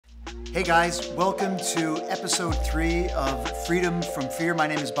Hey guys, welcome to episode 3 of Freedom from Fear. My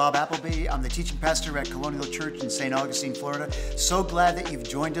name is Bob Appleby. I'm the teaching pastor at Colonial Church in St. Augustine, Florida. So glad that you've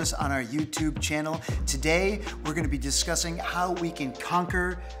joined us on our YouTube channel. Today, we're going to be discussing how we can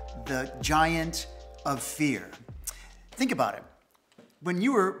conquer the giant of fear. Think about it. When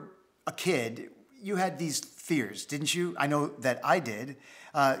you were a kid, you had these fears, didn't you? I know that I did.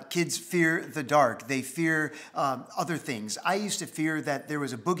 Kids fear the dark. They fear other things. I used to fear that there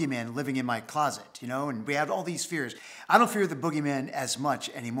was a boogeyman living in my closet, and we had all these fears. I don't fear the boogeyman as much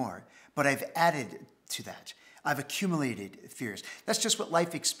anymore, but I've added to that. I've accumulated fears. That's just what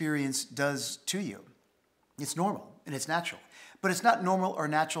life experience does to you. It's normal and it's natural, but it's not normal or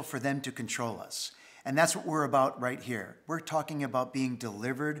natural for them to control us. And that's what we're about right here. We're talking about being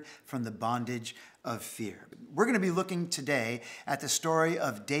delivered from the bondage of fear. We're going to be looking today at the story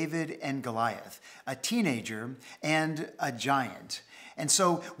of David and Goliath, a teenager and a giant. And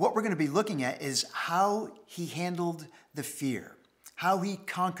so what we're going to be looking at is how he handled the fear, how he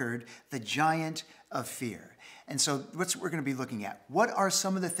conquered the giant of fear. And so that's what we're going to be looking at. What are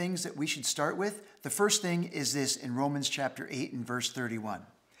some of the things that we should start with? The first thing is this in Romans chapter 8 and verse 31.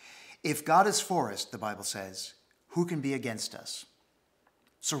 If God is for us, the Bible says, who can be against us?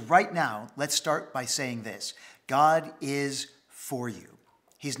 So right now, let's start by saying this. God is for you.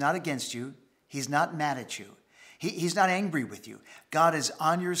 He's not against you. He's not mad at you. He's not angry with you. God is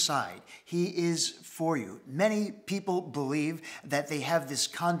on your side. He is for you. Many people believe that they have this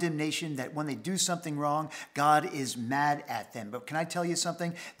condemnation that when they do something wrong, God is mad at them. But can I tell you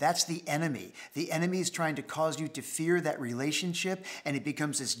something? That's the enemy. The enemy is trying to cause you to fear that relationship, and it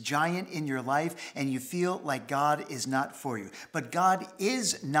becomes this giant in your life, and you feel like God is not for you. But God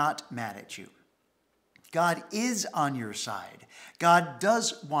is not mad at you. God is on your side. God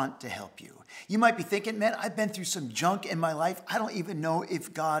does want to help you. You might be thinking, man, I've been through some junk in my life. I don't even know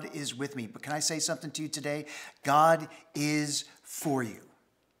if God is with me. But can I say something to you today? God is for you.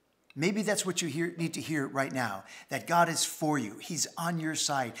 Maybe that's what you need to hear right now, that God is for you. He's on your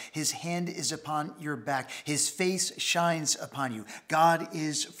side. His hand is upon your back. His face shines upon you. God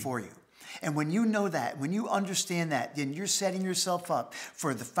is for you. And when you know that, when you understand that, then you're setting yourself up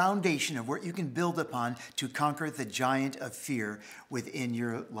for the foundation of what you can build upon to conquer the giant of fear within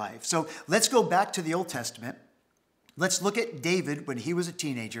your life. So let's go back to the Old Testament. Let's look at David when he was a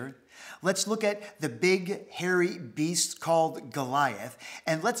teenager. Let's look at the big, hairy beast called Goliath,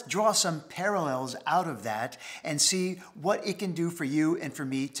 and let's draw some parallels out of that and see what it can do for you and for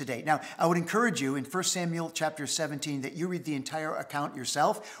me today. Now, I would encourage you in 1 Samuel chapter 17 that you read the entire account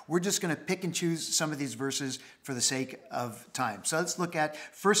yourself. We're just going to pick and choose some of these verses for the sake of time. So let's look at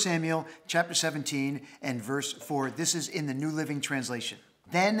 1 Samuel chapter 17 and verse 4. This is in the New Living Translation.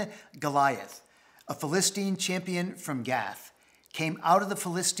 Then Goliath, a Philistine champion from Gath, came out of the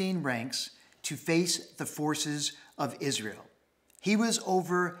Philistine ranks to face the forces of Israel. He was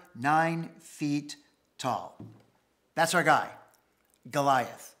over 9 feet tall. That's our guy,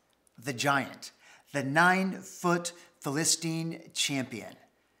 Goliath, the giant, the 9-foot Philistine champion.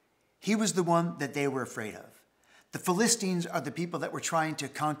 He was the one that they were afraid of. The Philistines are the people that were trying to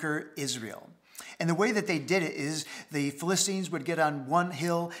conquer Israel. And the way that they did it is the Philistines would get on one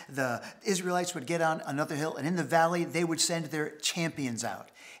hill, the Israelites would get on another hill, and in the valley, they would send their champions out.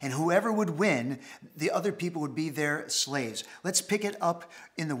 And whoever would win, the other people would be their slaves. Let's pick it up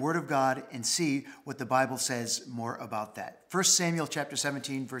in the Word of God and see what the Bible says more about that. 1 Samuel chapter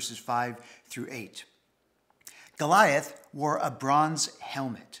 17, verses 5 through 8. Goliath wore a bronze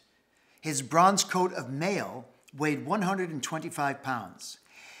helmet. His bronze coat of mail weighed 125 pounds.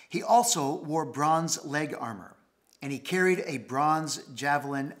 He also wore bronze leg armor, and he carried a bronze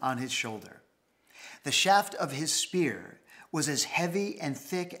javelin on his shoulder. The shaft of his spear was as heavy and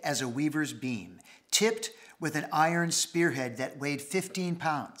thick as a weaver's beam, tipped with an iron spearhead that weighed 15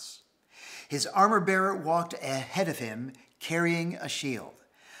 pounds. His armor-bearer walked ahead of him, carrying a shield.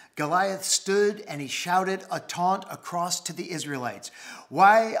 Goliath stood and he shouted a taunt across to the Israelites.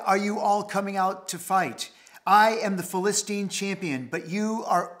 "Why are you all coming out to fight? I am the Philistine champion, but you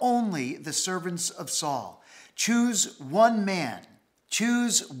are only the servants of Saul. Choose one man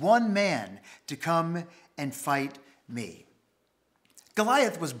to come and fight me."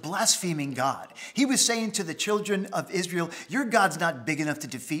 Goliath was blaspheming God. He was saying to the children of Israel, your God's not big enough to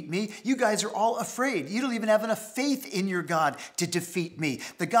defeat me. You guys are all afraid. You don't even have enough faith in your God to defeat me.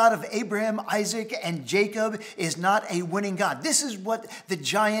 The God of Abraham, Isaac, and Jacob is not a winning God. This is what the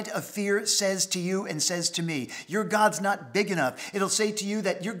giant of fear says to you and says to me. Your God's not big enough. It'll say to you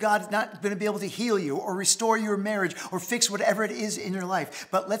that your God's not going to be able to heal you or restore your marriage or fix whatever it is in your life.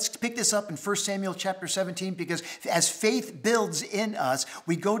 But let's pick this up in 1 Samuel chapter 17, because as faith builds in us,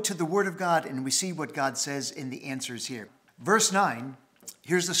 we go to the Word of God and we see what God says in the answers here. Verse 9,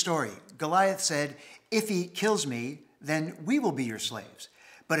 here's the story. Goliath said, "If he kills me, then we will be your slaves.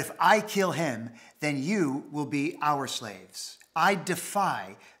 But if I kill him, then you will be our slaves. I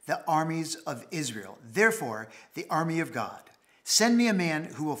defy the armies of Israel, therefore the army of God. Send me a man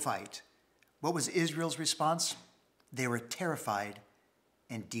who will fight." What was Israel's response? They were terrified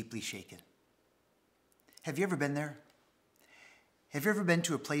and deeply shaken. Have you ever been there? Have you ever been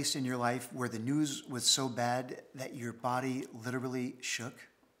to a place in your life where the news was so bad that your body literally shook?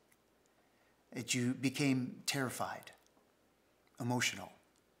 That you became terrified, emotional,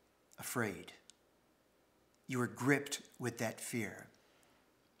 afraid. You were gripped with that fear,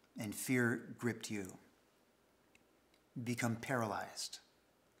 and fear gripped you. You become paralyzed.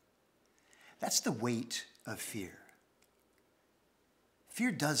 That's the weight of fear.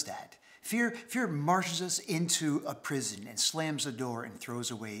 Fear does that. Fear marches us into a prison and slams the door and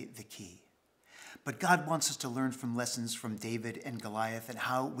throws away the key. But God wants us to learn from lessons from David and Goliath and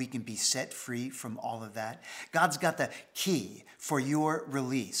how we can be set free from all of that. God's got the key for your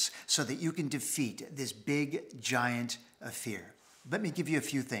release so that you can defeat this big giant of fear. Let me give you a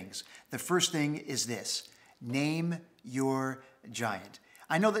few things. The first thing is this: name your giant.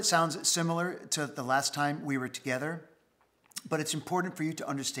 I know that sounds similar to the last time we were together, but it's important for you to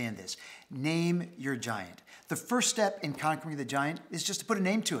understand this. Name your giant. The first step in conquering the giant is just to put a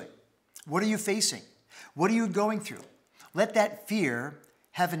name to it. What are you facing? What are you going through? Let that fear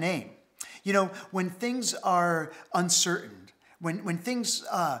have a name. You know, when things are uncertain, when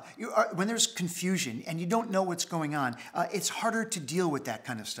there's confusion and you don't know what's going on, it's harder to deal with that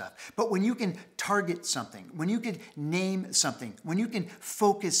kind of stuff. But when you can target something, when you can name something, when you can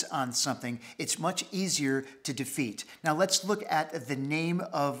focus on something, it's much easier to defeat. Now let's look at the name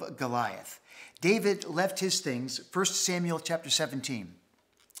of Goliath. David left his things, 1 Samuel chapter 17.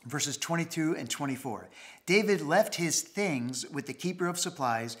 Verses 22 and 24. David left his things with the keeper of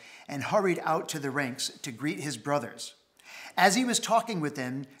supplies and hurried out to the ranks to greet his brothers. As he was talking with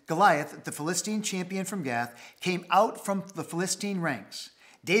them, Goliath, the Philistine champion from Gath, came out from the Philistine ranks.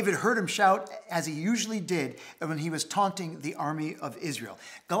 David heard him shout, as he usually did when he was taunting the army of Israel.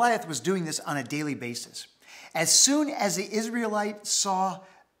 Goliath was doing this on a daily basis. As soon as the Israelites saw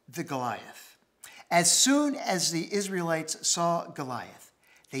Goliath,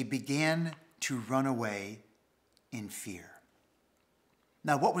 they began to run away in fear.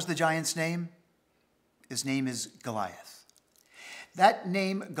 Now, what was the giant's name? His name is Goliath. That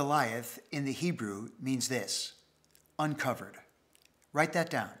name, Goliath, in the Hebrew means this: uncovered. Write that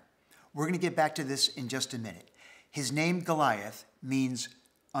down. We're going to get back to this in just a minute. His name, Goliath, means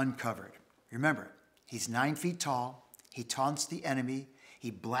uncovered. Remember, he's 9 feet tall. He taunts the enemy.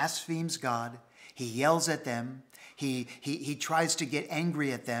 He blasphemes God. He yells at them. He tries to get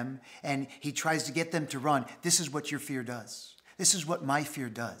angry at them, and he tries to get them to run. This is what your fear does. This is what my fear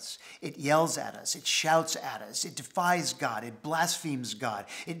does. It yells at us. It shouts at us. It defies God. It blasphemes God.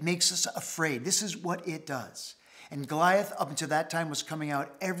 It makes us afraid. This is what it does. And Goliath, up until that time, was coming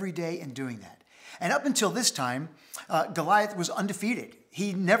out every day and doing that. And up until this time, Goliath was undefeated.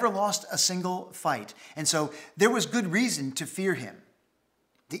 He never lost a single fight. And so there was good reason to fear him.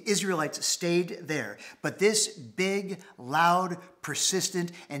 The Israelites stayed there, but this big, loud,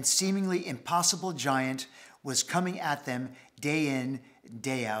 persistent, and seemingly impossible giant was coming at them day in,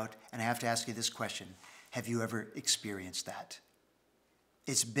 day out. And I have to ask you this question: have you ever experienced that?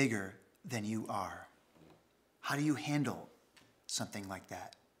 It's bigger than you are. How do you handle something like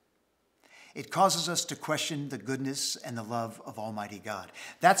that? It causes us to question the goodness and the love of Almighty God.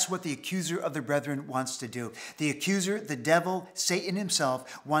 That's what the accuser of the brethren wants to do. The accuser, the devil, Satan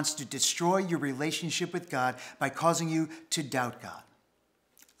himself, wants to destroy your relationship with God by causing you to doubt God.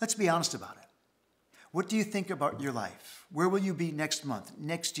 Let's be honest about it. What do you think about your life? Where will you be next month,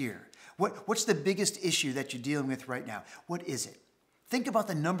 next year? What's the biggest issue that you're dealing with right now? What is it? Think about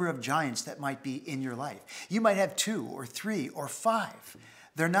the number of giants that might be in your life. You might have 2 or 3 or 5.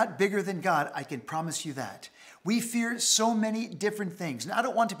 They're not bigger than God, I can promise you that. We fear so many different things. And I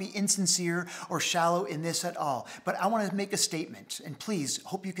don't want to be insincere or shallow in this at all, but I want to make a statement. And please,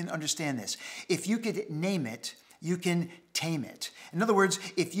 hope you can understand this. If you could name it, you can tame it. In other words,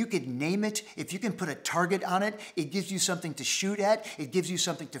 if you could name it, if you can put a target on it, it gives you something to shoot at, it gives you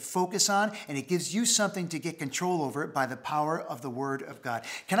something to focus on, and it gives you something to get control over by the power of the Word of God.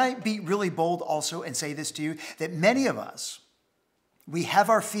 Can I be really bold also and say this to you? That many of us, we have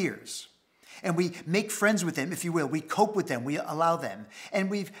our fears, and we make friends with them, if you will. We cope with them. We allow them. And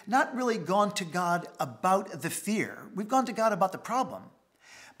we've not really gone to God about the fear. We've gone to God about the problem.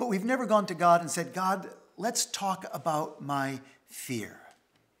 But we've never gone to God and said, God, let's talk about my fear.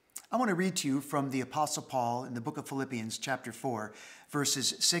 I want to read to you from the Apostle Paul in the book of Philippians, chapter 4,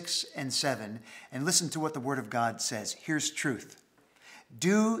 verses 6 and 7, and listen to what the Word of God says. Here's truth.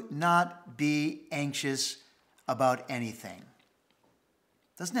 Do not be anxious about anything.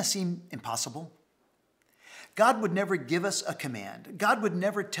 Doesn't that seem impossible? God would never give us a command. God would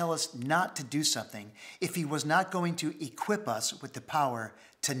never tell us not to do something if he was not going to equip us with the power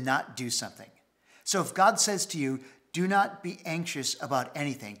to not do something. So if God says to you, do not be anxious about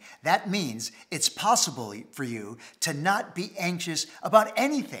anything, that means it's possible for you to not be anxious about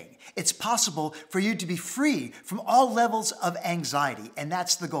anything. It's possible for you to be free from all levels of anxiety, and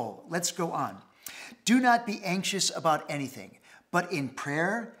that's the goal. Let's go on. Do not be anxious about anything, but in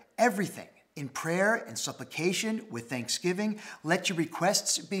prayer, everything. In prayer and supplication with thanksgiving, let your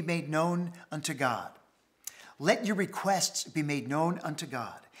requests be made known unto God. Let your requests be made known unto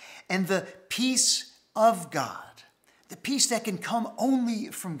God. And the peace of God, the peace that can come only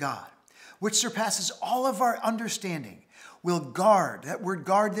from God, which surpasses all of our understanding, will guard. That word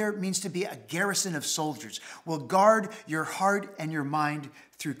guard there means to be a garrison of soldiers. Will guard your heart and your mind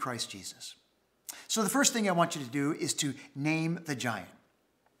through Christ Jesus. So the first thing I want you to do is to name the giant.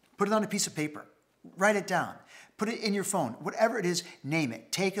 Put it on a piece of paper. Write it down. Put it in your phone. Whatever it is, name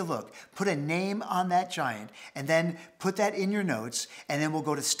it. Take a look. Put a name on that giant, and then put that in your notes, and then we'll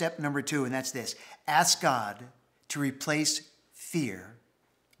go to step number 2, and that's this. Ask God to replace fear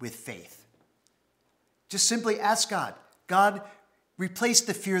with faith. Just simply ask God, God, replace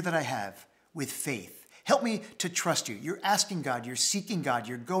the fear that I have with faith. Help me to trust you. You're asking God, you're seeking God,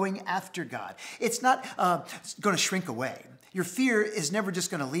 you're going after God. It's not going to shrink away. Your fear is never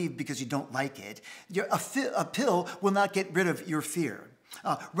just going to leave because you don't like it. A pill will not get rid of your fear.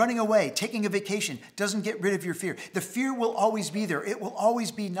 Running away, taking a vacation doesn't get rid of your fear. The fear will always be there. It will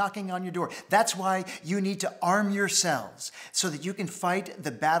always be knocking on your door. That's why you need to arm yourselves so that you can fight the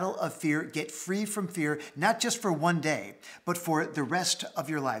battle of fear, get free from fear, not just for one day, but for the rest of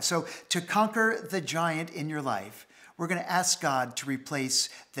your life. So to conquer the giant in your life, we're going to ask God to replace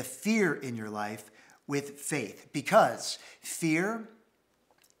the fear in your life with faith, because fear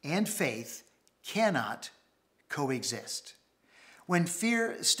and faith cannot coexist. When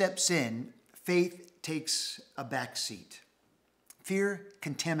fear steps in, faith takes a back seat. Fear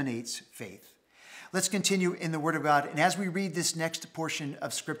contaminates faith. Let's continue in the Word of God. And as we read this next portion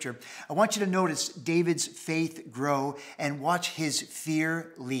of Scripture, I want you to notice David's faith grow and watch his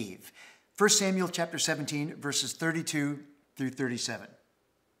fear leave. 1 Samuel chapter 17, verses 32 through 37.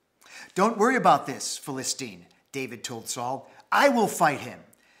 Don't worry about this, Philistine, David told Saul. I will fight him.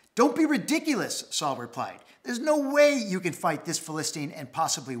 Don't be ridiculous, Saul replied. There's no way you can fight this Philistine and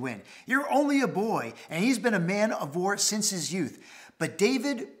possibly win. You're only a boy, and he's been a man of war since his youth. But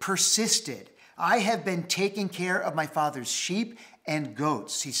David persisted. I have been taking care of my father's sheep and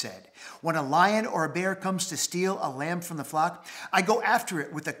goats, he said. When a lion or a bear comes to steal a lamb from the flock, I go after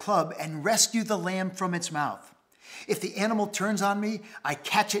it with a club and rescue the lamb from its mouth. If the animal turns on me, I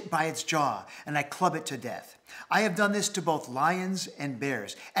catch it by its jaw and I club it to death. I have done this to both lions and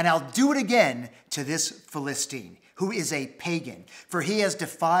bears, and I'll do it again to this Philistine, who is a pagan, for he has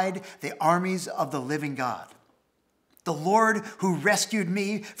defied the armies of the living God. The Lord who rescued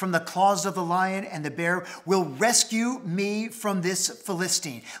me from the claws of the lion and the bear will rescue me from this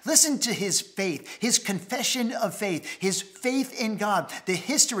Philistine. Listen to his faith, his confession of faith, his faith in God. The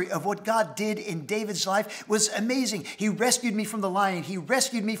history of what God did in David's life was amazing. He rescued me from the lion, he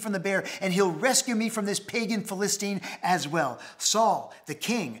rescued me from the bear, and he'll rescue me from this pagan Philistine as well. Saul, the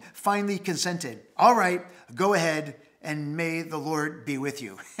king, finally consented. All right, go ahead, and may the Lord be with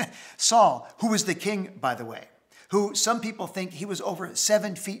you. Saul, who was the king, by the way, who some people think he was over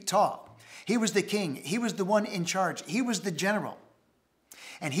 7 feet tall. He was the king. He was the one in charge. He was the general.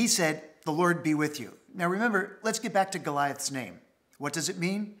 And he said, the Lord be with you. Now remember, let's get back to Goliath's name. What does it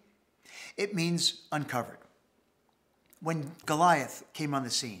mean? It means uncovered. When Goliath came on the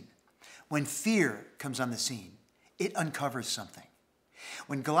scene, when fear comes on the scene, it uncovers something.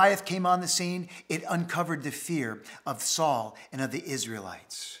 When Goliath came on the scene, it uncovered the fear of Saul and of the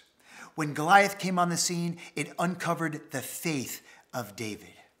Israelites. When Goliath came on the scene, it uncovered the faith of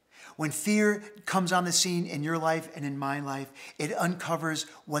David. When fear comes on the scene in your life and in my life, it uncovers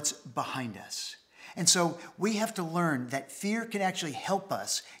what's behind us. And so we have to learn that fear can actually help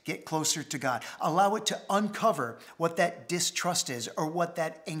us get closer to God. Allow it to uncover what that distrust is, or what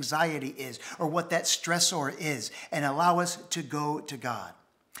that anxiety is, or what that stressor is, and allow us to go to God.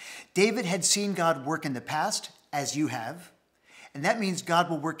 David had seen God work in the past, as you have. And that means God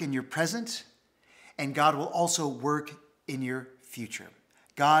will work in your present, and God will also work in your future.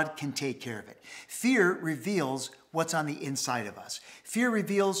 God can take care of it. Fear reveals what's on the inside of us. Fear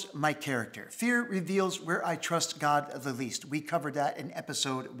reveals my character. Fear reveals where I trust God the least. We covered that in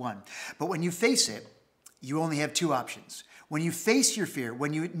episode 1. But when you face it, you only have two options. When you face your fear,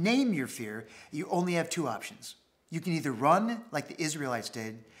 when you name your fear, you only have two options. You can either run like the Israelites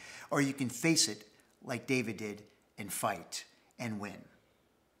did, or you can face it like David did and fight and win.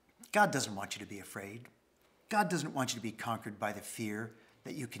 God doesn't want you to be afraid. God doesn't want you to be conquered by the fear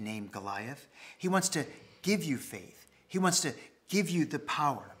that you can name Goliath. He wants to give you faith. He wants to give you the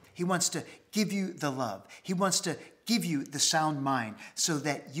power. He wants to give you the love. He wants to give you the sound mind so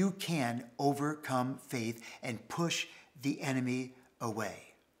that you can overcome faith and push the enemy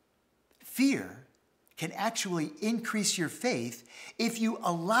away. Fear can actually increase your faith if you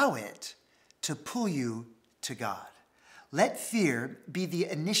allow it to pull you to God. Let fear be the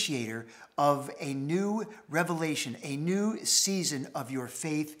initiator of a new revelation, a new season of your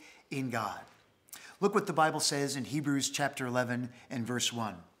faith in God. Look what the Bible says in Hebrews chapter 11 and verse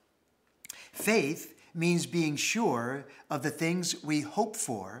 1. Faith means being sure of the things we hope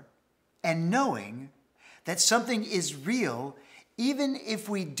for and knowing that something is real even if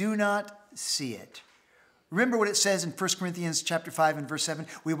we do not see it. Remember what it says in 1 Corinthians chapter 5 and verse 7?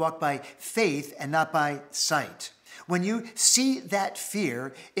 We walk by faith and not by sight. When you see that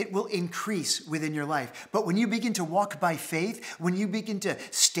fear, it will increase within your life. But when you begin to walk by faith, when you begin to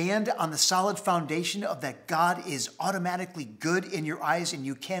stand on the solid foundation of that God is automatically good in your eyes and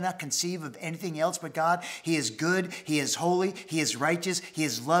you cannot conceive of anything else but God, He is good, He is holy, He is righteous, He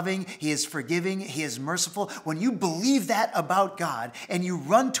is loving, He is forgiving, He is merciful. When you believe that about God and you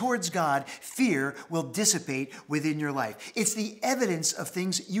run towards God, fear will dissipate within your life. It's the evidence of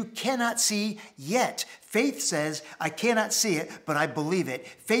things you cannot see yet. Faith says, I cannot see it, but I believe it.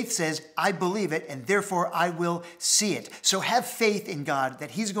 Faith says, I believe it, and therefore I will see it. So have faith in God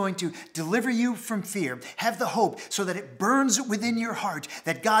that He's going to deliver you from fear. Have the hope so that it burns within your heart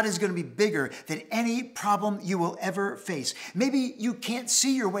that God is going to be bigger than any problem you will ever face. Maybe you can't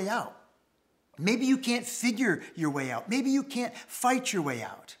see your way out. Maybe you can't figure your way out. Maybe you can't fight your way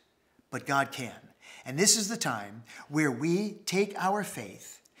out, but God can. And this is the time where we take our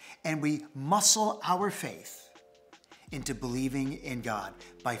faith and we muscle our faith into believing in God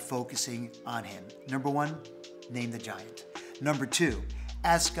by focusing on Him. Number 1, name the giant. Number 2,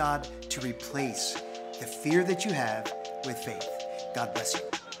 ask God to replace the fear that you have with faith. God bless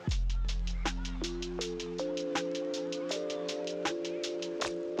you.